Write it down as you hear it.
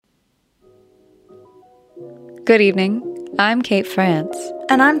Good evening. I'm Kate France.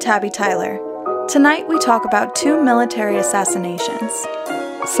 And I'm Tabby Tyler. Tonight we talk about 2 military assassinations.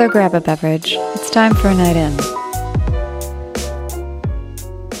 So grab a beverage. It's time for a night in.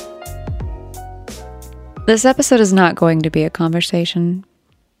 This episode is not going to be a conversation.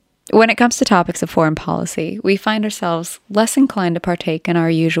 When it comes to topics of foreign policy, we find ourselves less inclined to partake in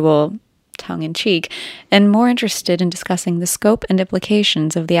our usual tongue-in-cheek and more interested in discussing the scope and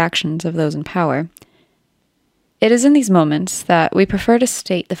implications of the actions of those in power. It is in these moments that we prefer to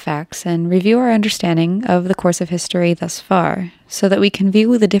state the facts and review our understanding of the course of history thus far, so that we can view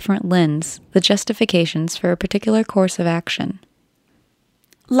with a different lens the justifications for a particular course of action.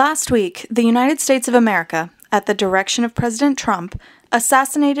 Last week, the United States of America, at the direction of President Trump,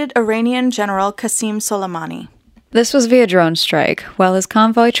 assassinated Iranian General Qasem Soleimani. This was via drone strike, while his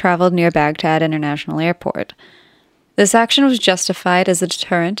convoy traveled near Baghdad International Airport. This action was justified as a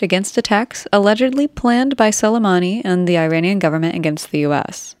deterrent against attacks allegedly planned by Soleimani and the Iranian government against the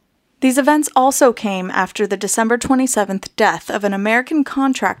U.S. These events also came after the December 27th death of an American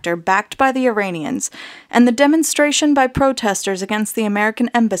contractor backed by the Iranians and the demonstration by protesters against the American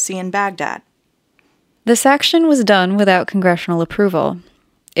embassy in Baghdad. This action was done without congressional approval.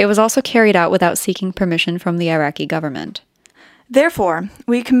 It was also carried out without seeking permission from the Iraqi government. Therefore,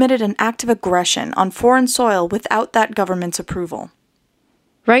 we committed an act of aggression on foreign soil without that government's approval.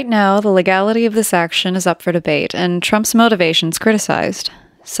 Right now, the legality of this action is up for debate, and Trump's motivations criticized.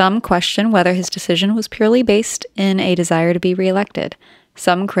 Some question whether his decision was purely based in a desire to be reelected.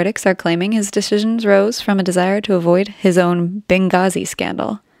 Some critics are claiming his decisions rose from a desire to avoid his own Benghazi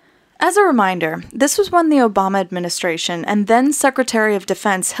scandal. As a reminder, this was when the Obama administration and then Secretary of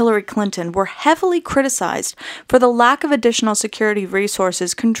Defense Hillary Clinton were heavily criticized for the lack of additional security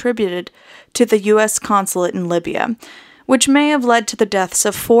resources contributed to the U.S. consulate in Libya, which may have led to the deaths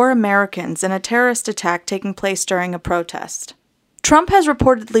of 4 Americans in a terrorist attack taking place during a protest. Trump has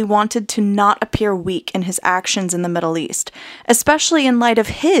reportedly wanted to not appear weak in his actions in the Middle East, especially in light of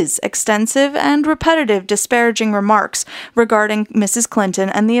his extensive and repetitive disparaging remarks regarding Mrs. Clinton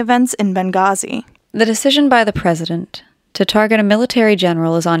and the events in Benghazi. The decision by the president to target a military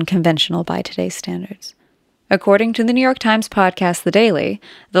general is unconventional by today's standards. According to the New York Times podcast The Daily,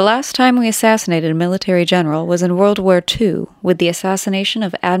 the last time we assassinated a military general was in World War II with the assassination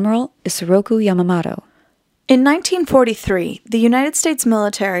of Admiral Isoroku Yamamoto. In 1943, the United States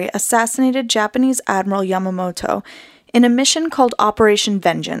military assassinated Japanese Admiral Yamamoto in a mission called Operation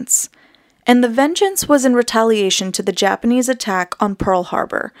Vengeance, and the vengeance was in retaliation to the Japanese attack on Pearl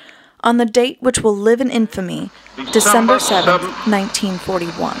Harbor, on the date which will live in infamy, December 7th,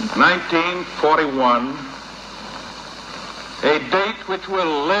 1941. 1941, a date which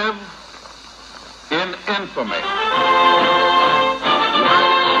will live in infamy.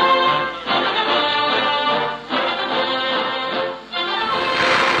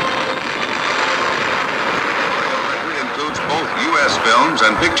 U.S. films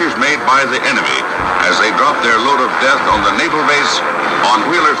and pictures made by the enemy as they drop their load of death on the naval base, on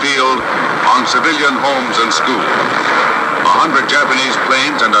Wheeler Field, on civilian homes and schools. 100 Japanese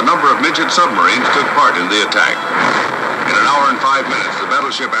planes and a number of midget submarines took part in the attack. In an hour and 5 minutes, the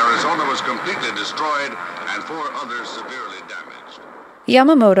battleship Arizona was completely destroyed and 4 others severely damaged.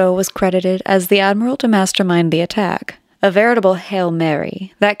 Yamamoto was credited as the admiral to mastermind the attack, a veritable Hail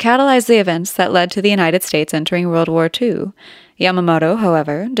Mary that catalyzed the events that led to the United States entering World War II. Yamamoto,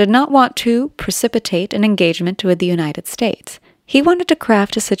 however, did not want to precipitate an engagement with the United States. He wanted to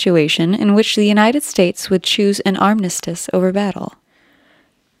craft a situation in which the United States would choose an armistice over battle.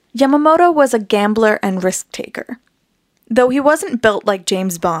 Yamamoto was a gambler and risk-taker. Though he wasn't built like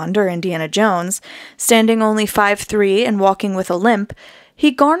James Bond or Indiana Jones, standing only 5'3" and walking with a limp, he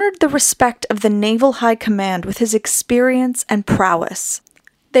garnered the respect of the Naval High Command with his experience and prowess.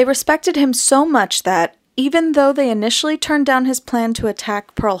 They respected him so much that, even though they initially turned down his plan to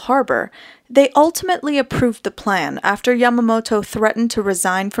attack Pearl Harbor, they ultimately approved the plan after Yamamoto threatened to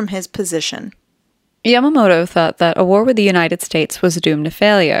resign from his position. Yamamoto thought that a war with the United States was doomed to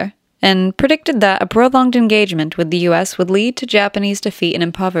failure, and predicted that a prolonged engagement with the U.S. would lead to Japanese defeat and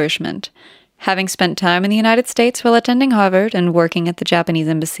impoverishment. Having spent time in the United States while attending Harvard and working at the Japanese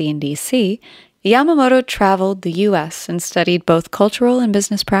embassy in D.C., Yamamoto traveled the U.S. and studied both cultural and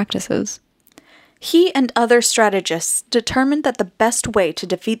business practices. He and other strategists determined that the best way to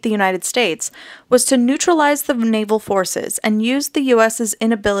defeat the United States was to neutralize the naval forces and use the U.S.'s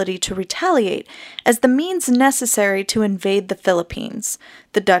inability to retaliate as the means necessary to invade the Philippines,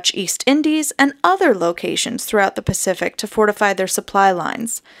 the Dutch East Indies, and other locations throughout the Pacific to fortify their supply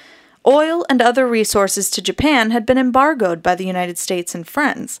lines. Oil and other resources to Japan had been embargoed by the United States and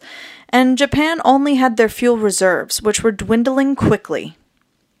friends, and Japan only had their fuel reserves, which were dwindling quickly.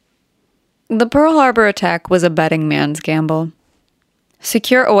 The Pearl Harbor attack was a betting man's gamble.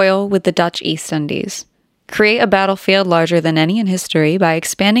 Secure oil with the Dutch East Indies. Create a battlefield larger than any in history by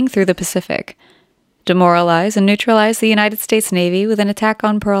expanding through the Pacific. Demoralize and neutralize the United States Navy with an attack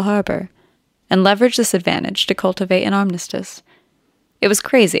on Pearl Harbor. And leverage this advantage to cultivate an armistice. It was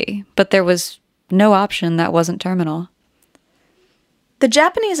crazy, but there was no option that wasn't terminal. The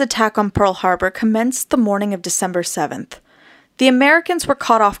Japanese attack on Pearl Harbor commenced the morning of December 7th. The Americans were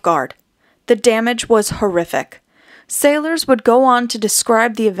caught off guard. The damage was horrific. Sailors would go on to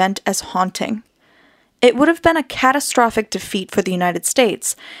describe the event as haunting. It would have been a catastrophic defeat for the United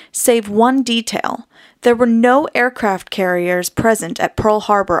States, save one detail. There were no aircraft carriers present at Pearl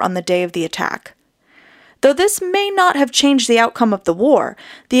Harbor on the day of the attack. Though this may not have changed the outcome of the war,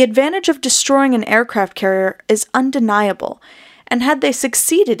 the advantage of destroying an aircraft carrier is undeniable, and had they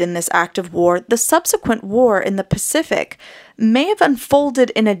succeeded in this act of war, the subsequent war in the Pacific may have unfolded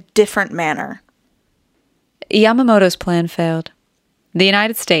in a different manner. Yamamoto's plan failed. The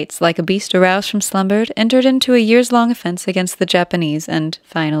United States, like a beast aroused from slumber, entered into a years-long offense against the Japanese and,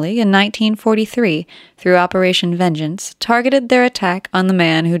 finally, in 1943, through Operation Vengeance, targeted their attack on the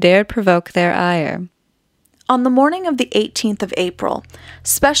man who dared provoke their ire. On the morning of the 18th of April,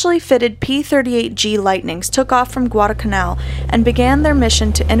 specially fitted P-38G Lightnings took off from Guadalcanal and began their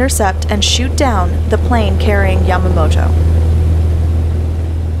mission to intercept and shoot down the plane carrying Yamamoto.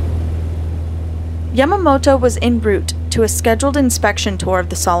 Yamamoto was en route to a scheduled inspection tour of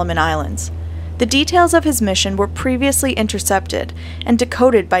the Solomon Islands. The details of his mission were previously intercepted and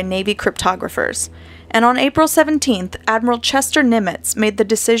decoded by Navy cryptographers, and on April 17th, Admiral Chester Nimitz made the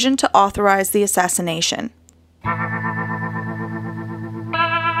decision to authorize the assassination.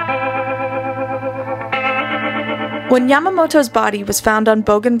 When Yamamoto's body was found on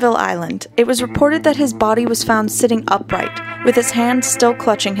Bougainville Island, it was reported that his body was found sitting upright, with his hand still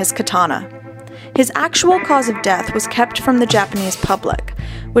clutching his katana. His actual cause of death was kept from the Japanese public,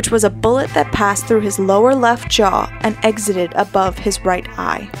 which was a bullet that passed through his lower left jaw and exited above his right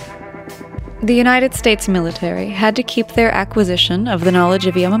eye. The United States military had to keep their acquisition of the knowledge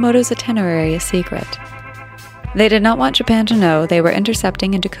of Yamamoto's itinerary a secret. They did not want Japan to know they were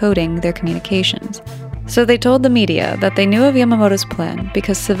intercepting and decoding their communications, so they told the media that they knew of Yamamoto's plan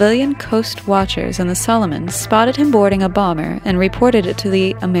because civilian coast watchers in the Solomons spotted him boarding a bomber and reported it to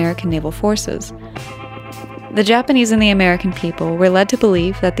the American naval forces. The Japanese and the American people were led to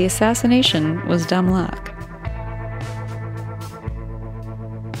believe that the assassination was dumb luck.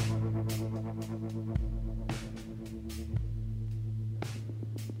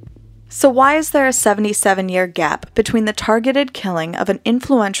 So why is there a 77-year gap between the targeted killing of an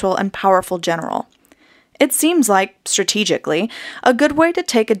influential and powerful general? It seems like, strategically, a good way to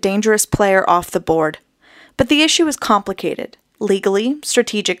take a dangerous player off the board. But the issue is complicated, legally,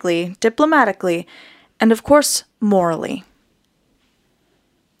 strategically, diplomatically, and of course, morally.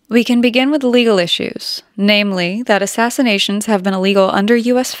 We can begin with legal issues, namely that assassinations have been illegal under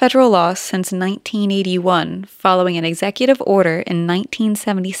U.S. federal law since 1981, following an executive order in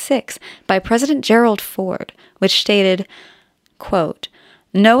 1976 by President Gerald Ford, which stated, quote,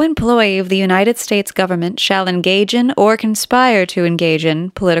 "No employee of the United States government shall engage in or conspire to engage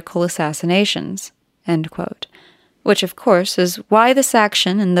in political assassinations," end quote. Which, of course, is why this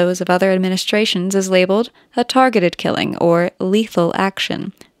action and those of other administrations is labeled a targeted killing or lethal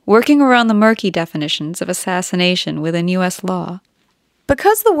action, working around the murky definitions of assassination within U.S. law.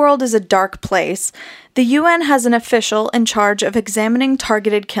 Because the world is a dark place, the UN has an official in charge of examining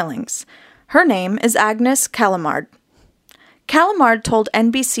targeted killings. Her name is Agnes Callamard. Callamard told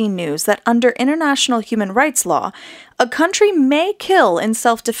NBC News that under international human rights law, a country may kill in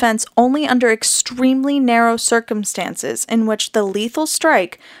self-defense only under extremely narrow circumstances in which the lethal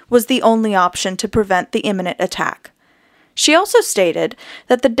strike was the only option to prevent the imminent attack. She also stated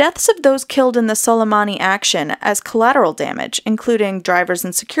that the deaths of those killed in the Soleimani action as collateral damage, including drivers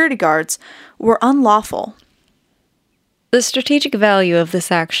and security guards, were unlawful. The strategic value of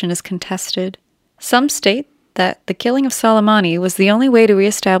this action is contested. Some state that the killing of Soleimani was the only way to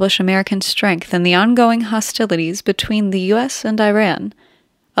reestablish American strength in the ongoing hostilities between the U.S. and Iran.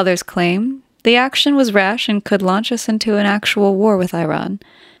 Others claim the action was rash and could launch us into an actual war with Iran.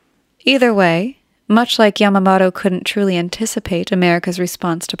 Either way, much like Yamamoto couldn't truly anticipate America's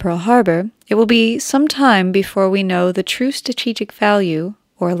response to Pearl Harbor, it will be some time before we know the true strategic value,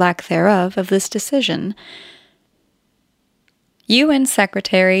 or lack thereof, of this decision. UN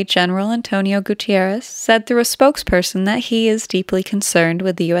Secretary General Antonio Guterres said through a spokesperson that he is deeply concerned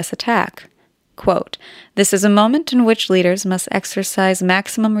with the U.S. attack. Quote, "This is a moment in which leaders must exercise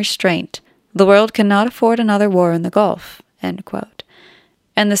maximum restraint. The world cannot afford another war in the Gulf." End quote.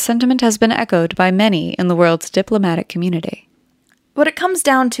 And the sentiment has been echoed by many in the world's diplomatic community. What it comes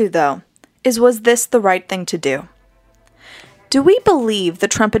down to, though, is was this the right thing to do? Do we believe the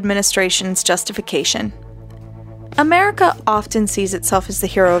Trump administration's justification? America often sees itself as the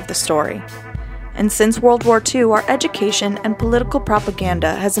hero of the story. And since World War II, our education and political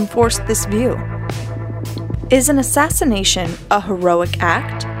propaganda has enforced this view. Is an assassination a heroic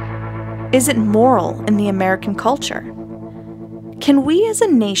act? Is it moral in the American culture? Can we as a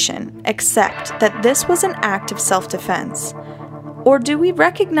nation accept that this was an act of self-defense? Or do we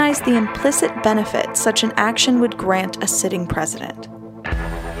recognize the implicit benefit such an action would grant a sitting president?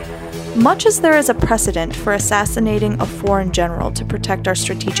 Much as there is a precedent for assassinating a foreign general to protect our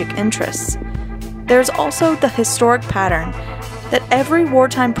strategic interests, there's also the historic pattern that every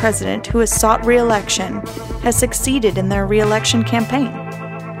wartime president who has sought re-election has succeeded in their re-election campaign.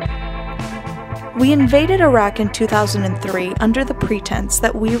 We invaded Iraq in 2003 under the pretense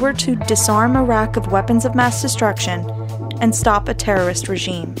that we were to disarm Iraq of weapons of mass destruction and stop a terrorist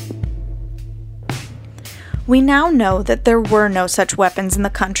regime. We now know that there were no such weapons in the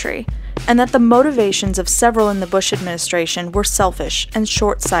country, and that the motivations of several in the Bush administration were selfish and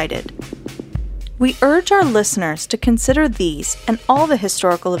short-sighted. We urge our listeners to consider these and all the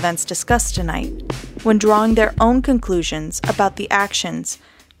historical events discussed tonight when drawing their own conclusions about the actions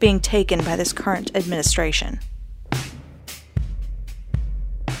being taken by this current administration.